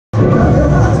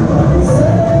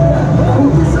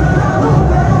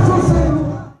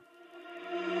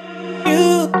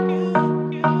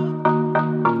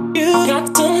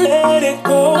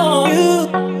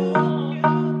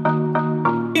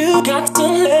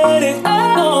let it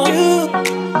go.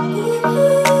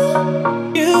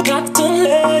 You got to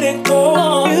let it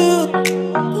go.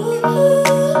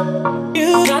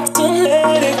 You got to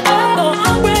let it go.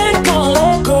 I'm ready to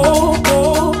let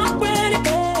go. I'm ready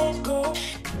to let go.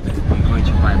 I'm going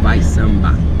to bye-bye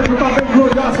samba. Também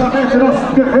gloriosamente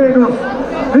nossos guerreiros,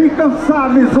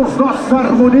 incansáveis os nossos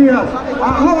harmonias,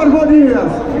 alô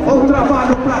harmonias, o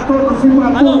trabalho para todos e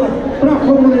para todas, para a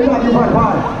comunidade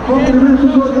Vai-Vai. Cumprimento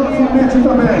gloriosamente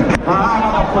também a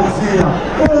ala da poesia,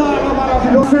 o ala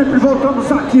maravilhoso. Sempre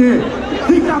voltamos aqui,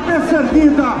 de cabeça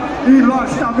erguida e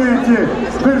logicamente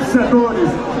vencedores.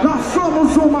 Nós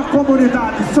somos uma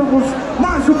comunidade, somos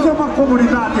mais do que uma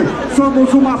comunidade,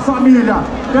 somos uma família.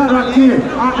 Quero aqui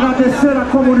agradecer a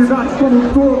comunidade como um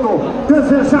todo,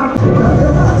 desejar...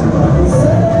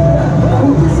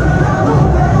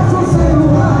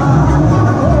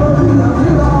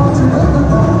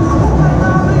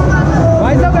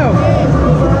 Vai, Isabel!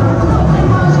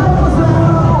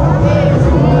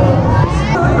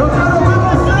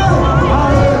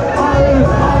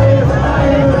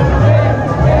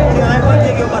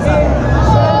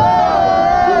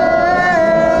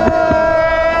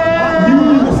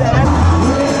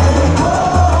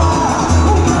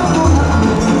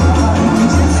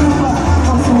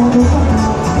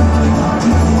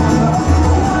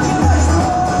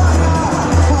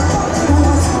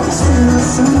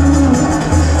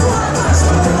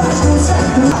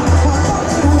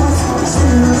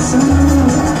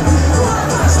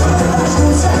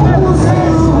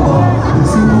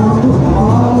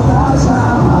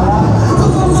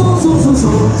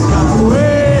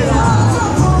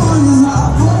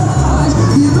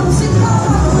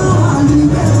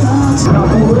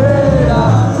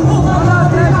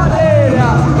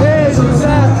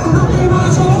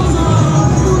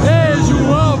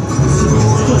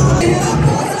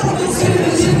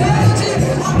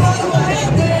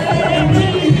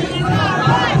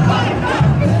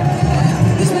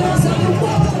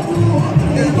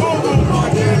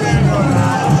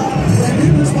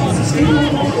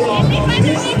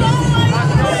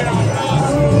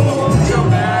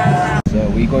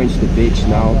 Going to the beach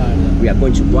now. We are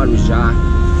going to Guarujá,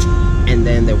 and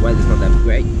then the weather is not that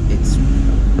great. It's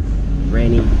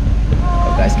raining.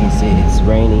 You guys can see it's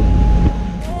raining.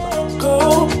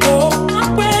 Go,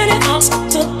 I'm ready to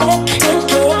let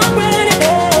go. I'm ready to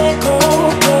go.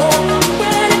 I'm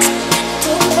ready to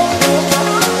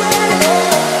let go.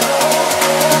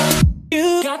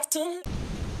 You got to.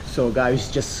 So guys,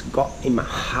 just got in my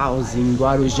house in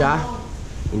Guarujá,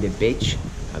 in the beach.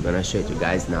 I'm gonna show you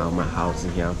guys now my house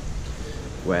in here,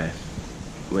 where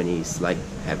when it's like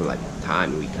having like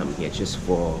time, we come here just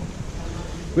for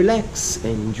relax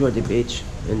and enjoy the beach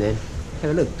and then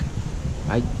have a look,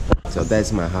 right? So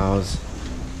that's my house.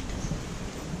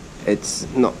 It's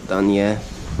not done yet,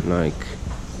 like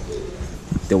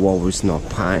the wall is not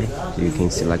pine. You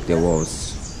can see like the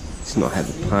walls, it's not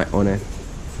having pine on it,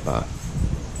 but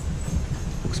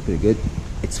looks pretty good.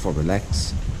 It's for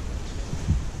relax.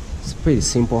 It's a pretty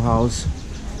simple house.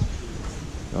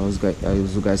 As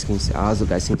you guys can see,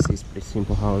 it's pretty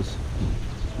simple house.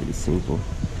 Pretty simple.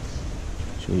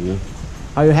 Show you.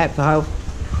 Are you happy how?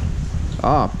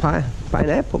 Oh,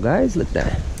 pineapple, guys. Look at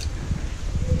that.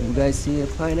 You guys see a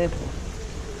pineapple?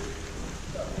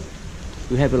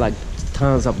 We have like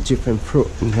tons of different fruit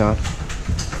in here.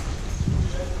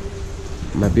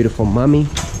 My beautiful mommy.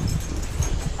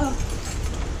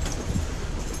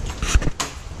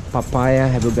 Papaya,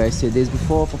 have you guys seen this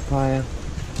before? Papaya.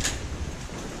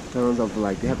 Tons of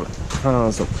like, they have like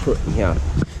tons of fruit in here.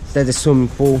 That's the swimming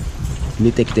pool.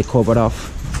 You take the cover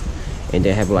off, and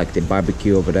they have like the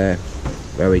barbecue over there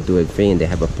where we do a thing. They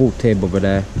have a pool table over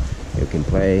there. You can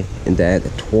play in there,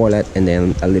 the toilet, and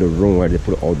then a little room where they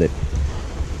put all the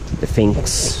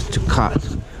things to cut.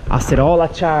 Acerola,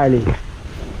 Charlie.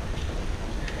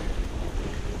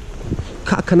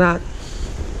 Coconut.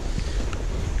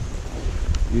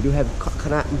 You do have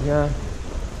coconut in here.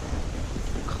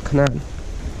 Coconut.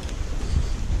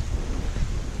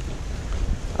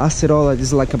 Acerola, this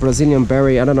is like a Brazilian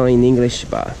berry. I don't know in English,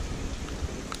 but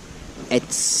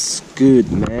it's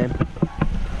good, man.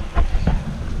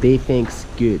 They think it's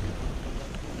good.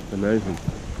 Amazing.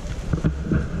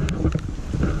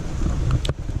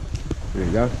 There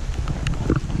you go.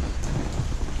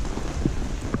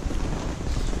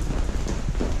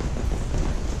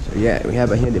 So yeah, we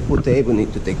have here the pool table.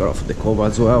 Need to take off the cover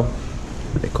as well.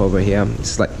 The cover here,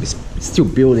 it's like it's still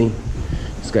building.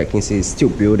 This guy can see it's still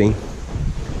building.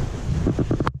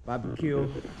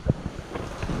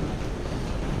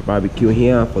 Barbecue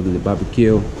here for the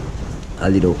barbecue. A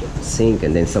little sink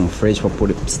and then some fridge for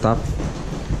putting stuff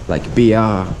like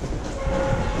beer,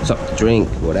 soft drink,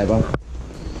 whatever.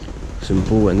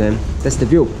 Simple, and then that's the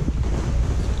view.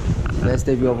 That's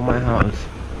the view of my house.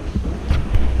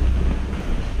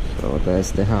 So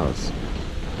that's the house.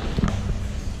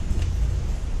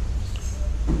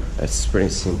 It's pretty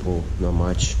simple, not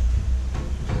much.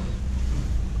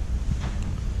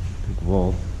 Big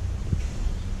wall.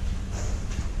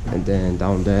 And then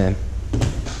down there,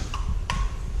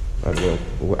 I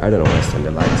don't know what's on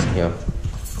the lights here.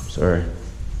 Sorry.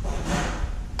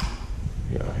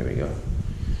 Yeah, here we go.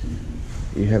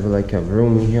 You have like a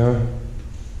room here.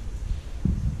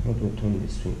 How do I turn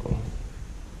this thing on?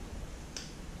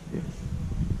 Yeah.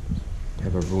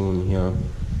 Have a room here.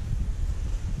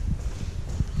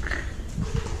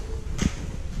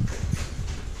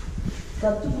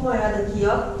 Tá tudo molhado aqui,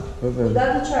 ó. Tá vendo?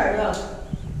 Cuidado, Charlie, ó.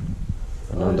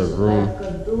 Another Nossa, room. vai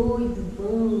ficar doido,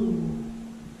 bom.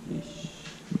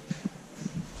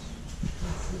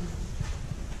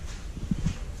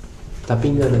 Tá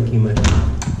pingando aqui, mano.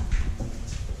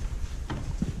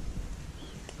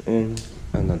 And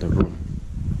another room.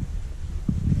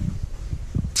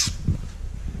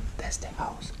 That's the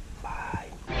house. Bye.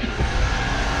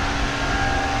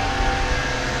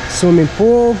 Swimming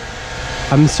pool.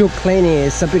 I'm still cleaning.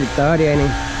 It's a bit dirty, and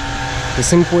the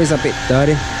swimming pool is a bit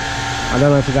dirty. I don't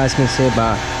know if you guys can see,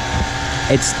 but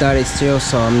it's dirty still.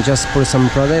 So I'm just put some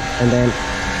product, and then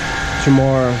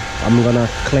tomorrow I'm gonna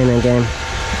clean again.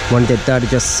 When the dirty,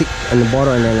 just sit in the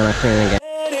bottle, and then I'm gonna clean it again.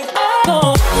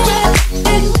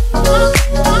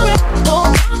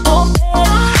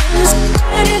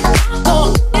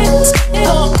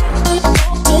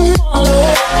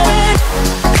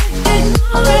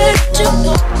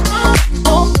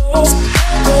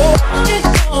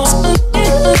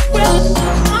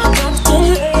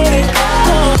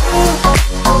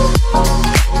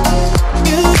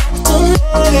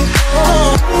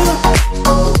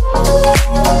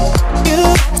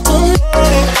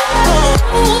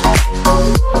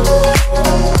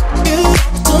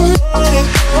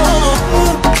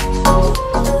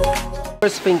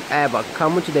 First thing ever,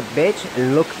 come to the beach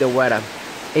and look the weather.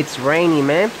 It's rainy,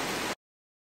 man.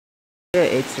 Yeah,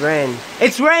 it's rain.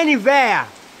 It's rainy there!